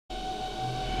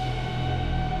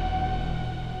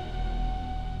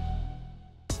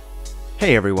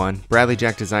Hey everyone, Bradley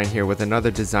Jack Design here with another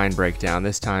design breakdown,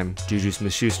 this time Juju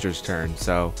Smith-Schuster's turn.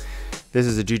 So this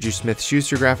is a Juju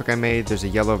Smith-Schuster graphic I made. There's a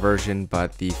yellow version,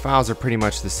 but the files are pretty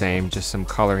much the same, just some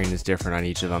coloring is different on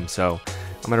each of them. So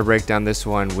I'm going to break down this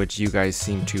one, which you guys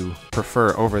seem to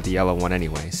prefer over the yellow one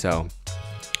anyway. So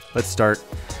let's start.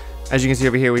 As you can see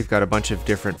over here, we've got a bunch of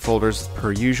different folders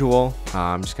per usual.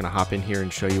 I'm just going to hop in here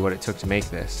and show you what it took to make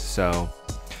this. So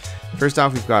first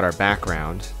off, we've got our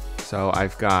background. So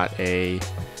I've got a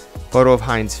photo of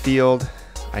Heinz Field,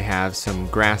 I have some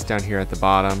grass down here at the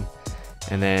bottom,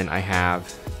 and then I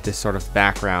have this sort of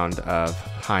background of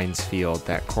Heinz Field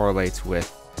that correlates with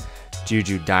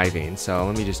Juju diving. So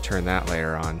let me just turn that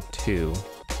layer on too.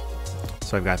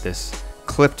 So I've got this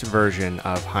clipped version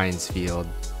of Heinz Field,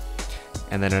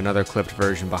 and then another clipped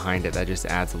version behind it that just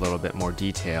adds a little bit more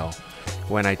detail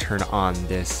when I turn on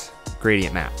this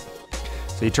gradient map.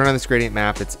 So you turn on this gradient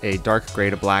map, it's a dark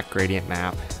gray to black gradient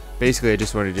map. Basically, I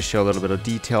just wanted to show a little bit of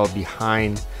detail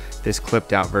behind this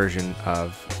clipped out version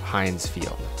of Heinz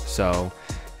Field. So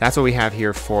that's what we have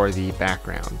here for the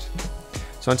background.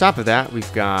 So on top of that,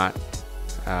 we've got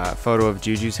a photo of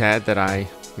Juju's head that I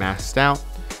masked out.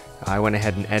 I went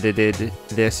ahead and edited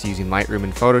this using Lightroom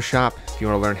and Photoshop. If you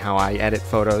want to learn how I edit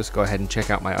photos, go ahead and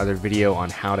check out my other video on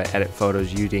how to edit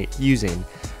photos using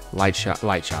Lightroom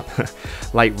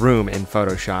and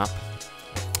Photoshop.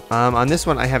 On this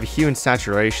one, I have a hue and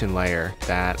saturation layer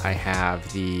that I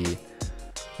have the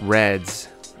reds.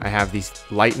 I have these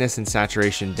lightness and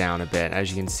saturation down a bit. As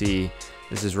you can see,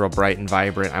 this is real bright and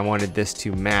vibrant. I wanted this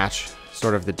to match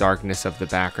sort of the darkness of the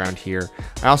background here.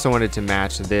 I also wanted to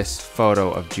match this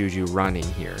photo of Juju running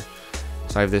here.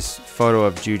 So I have this photo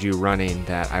of Juju running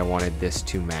that I wanted this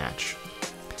to match.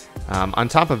 On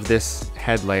top of this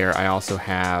head layer, I also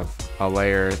have a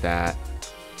layer that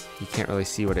you can't really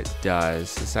see what it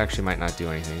does. This actually might not do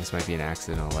anything. This might be an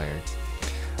accidental layer.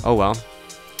 Oh well.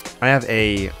 I have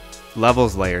a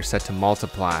levels layer set to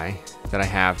multiply that I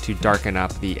have to darken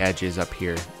up the edges up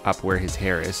here, up where his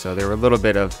hair is. So there were a little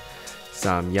bit of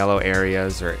some yellow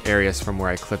areas or areas from where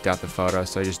I clipped out the photo,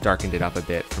 so I just darkened it up a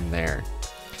bit from there.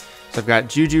 So I've got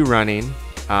Juju running.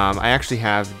 I actually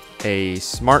have a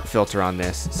smart filter on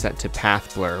this set to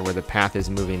path blur, where the path is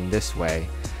moving this way,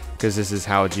 because this is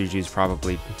how Juju's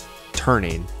probably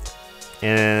turning.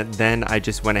 And then I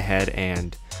just went ahead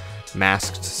and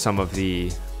masked some of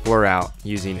the blur out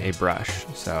using a brush.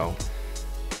 So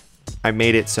I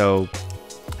made it so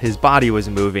his body was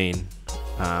moving,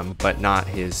 but not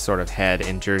his sort of head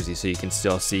and jersey, so you can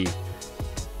still see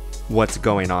what's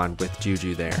going on with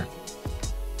Juju there.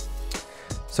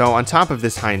 So on top of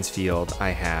this Heinz Field,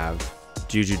 I have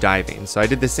Juju diving. So I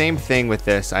did the same thing with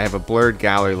this. I have a blurred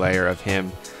gallery layer of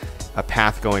him, a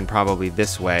path going probably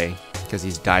this way because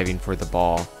he's diving for the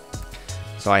ball.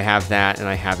 So I have that, and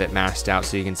I have it masked out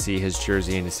so you can see his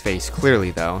jersey and his face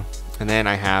clearly though. And then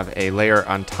I have a layer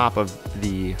on top of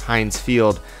the Heinz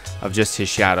Field of just his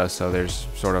shadow, so there's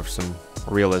sort of some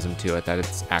realism to it that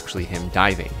it's actually him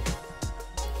diving.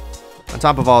 On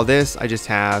top of all this, I just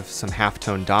have some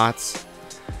halftone dots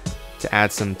to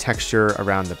add some texture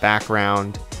around the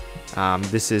background.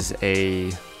 This is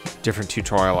a different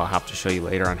tutorial I'll have to show you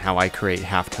later on how I create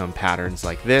halftone patterns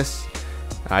like this.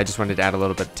 I just wanted to add a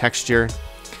little bit of texture.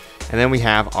 And then we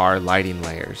have our lighting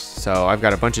layers. So I've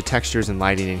got a bunch of textures and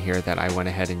lighting in here that I went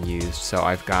ahead and used. So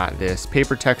I've got this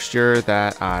paper texture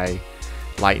that I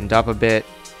lightened up a bit.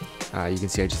 You can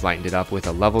see I just lightened it up with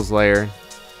a levels layer.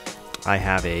 I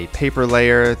have a paper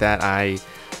layer that I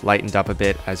lightened up a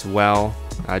bit as well,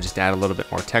 just to add a little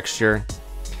bit more texture.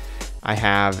 I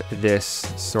have this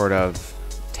sort of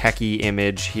techie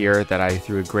image here that I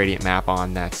threw a gradient map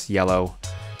on that's yellow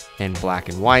and black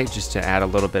and white, just to add a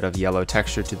little bit of yellow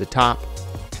texture to the top.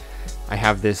 I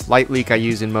have this light leak I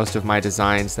use in most of my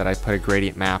designs that I put a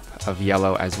gradient map of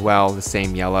yellow as well, the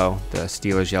same yellow, the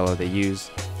Steelers yellow they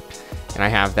use. And I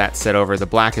have that set over, the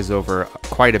black is over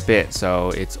quite a bit, so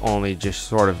it's only just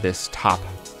sort of this top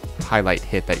highlight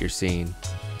hit that you're seeing.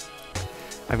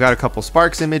 I've got a couple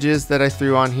sparks images that I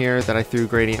threw on here that I threw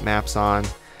gradient maps on.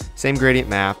 Same gradient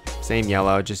map, same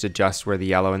yellow, just adjust where the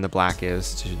yellow and the black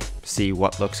is to see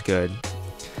what looks good.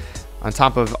 On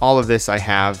top of all of this, I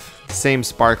have the same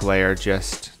spark layer,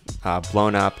 just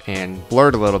blown up and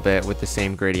blurred a little bit with the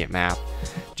same gradient map,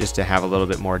 just to have a little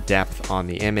bit more depth on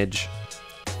the image.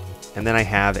 And then I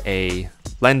have a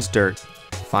lens dirt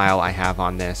file I have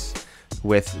on this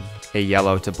with a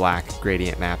yellow to black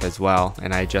gradient map as well,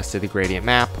 and I adjusted the gradient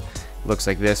map. It looks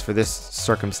like this for this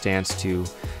circumstance to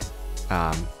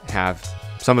have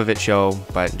some of it show,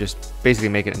 but just basically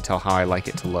make it until how I like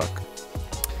it to look.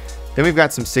 Then we've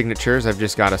got some signatures. I've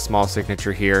just got a small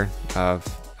signature here of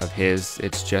of his.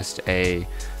 It's just a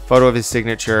photo of his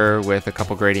signature with a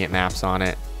couple gradient maps on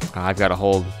it. I've got a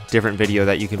whole different video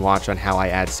that you can watch on how I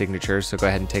add signatures, so go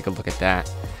ahead and take a look at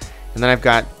that. And then I've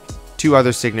got two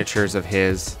other signatures of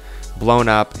his, blown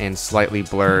up and slightly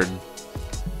blurred,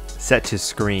 set to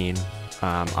screen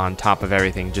on top of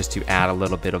everything, just to add a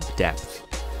little bit of depth.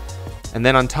 And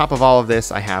then on top of all of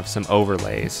this, I have some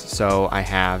overlays. So I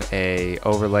have a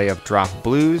overlay of drop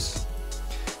blues,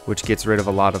 which gets rid of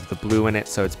a lot of the blue in it.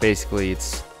 So it's basically,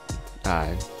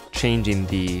 changing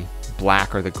the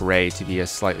black or the gray to be a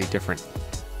slightly different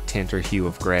tint or hue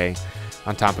of gray.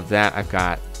 On top of that, I've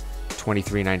got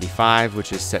 2395,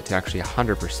 which is set to actually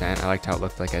 100%. I liked how it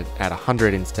looked like at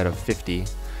 100 instead of 50,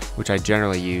 which I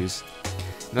generally use.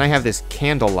 And then I have this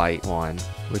candlelight one,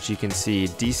 which you can see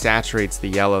desaturates the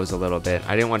yellows a little bit.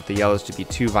 I didn't want the yellows to be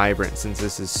too vibrant since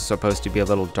this is supposed to be a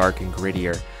little dark and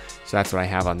grittier. So that's what I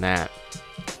have on that.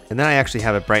 And then I actually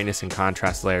have a brightness and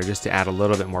contrast layer just to add a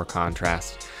little bit more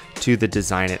contrast to the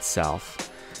design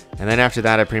itself. And then after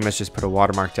that, I pretty much just put a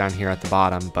watermark down here at the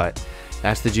bottom, but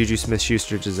that's the Juju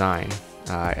Smith-Schuster design.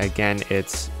 Again,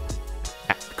 it's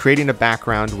creating a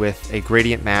background with a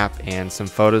gradient map and some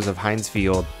photos of Heinz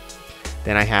Field.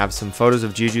 Then I have some photos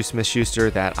of Juju Smith-Schuster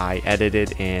that I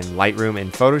edited in Lightroom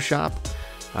and Photoshop.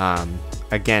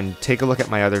 Again, take a look at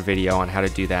my other video on how to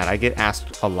do that. I get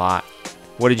asked a lot,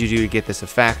 what did you do to get this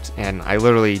effect? And I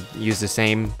literally use the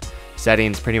same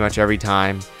settings pretty much every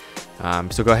time.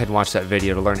 So go ahead and watch that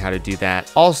video to learn how to do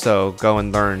that. Also, go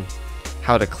and learn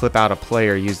how to clip out a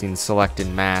player using select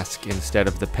and mask instead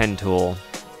of the pen tool.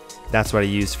 That's what I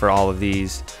used for all of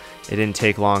these. It didn't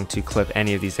take long to clip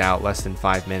any of these out, less than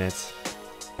 5 minutes.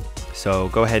 So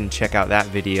go ahead and check out that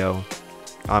video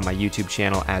on my YouTube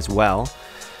channel as well.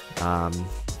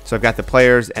 So I've got the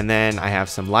players, and then I have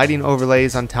some lighting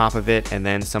overlays on top of it, and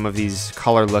then some of these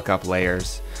color lookup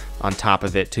layers on top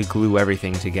of it to glue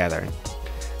everything together.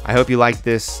 I hope you liked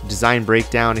this design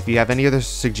breakdown. If you have any other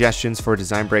suggestions for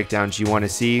design breakdowns you want to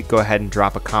see, go ahead and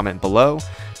drop a comment below.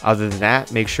 Other than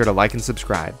that, make sure to like and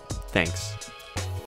subscribe. Thanks.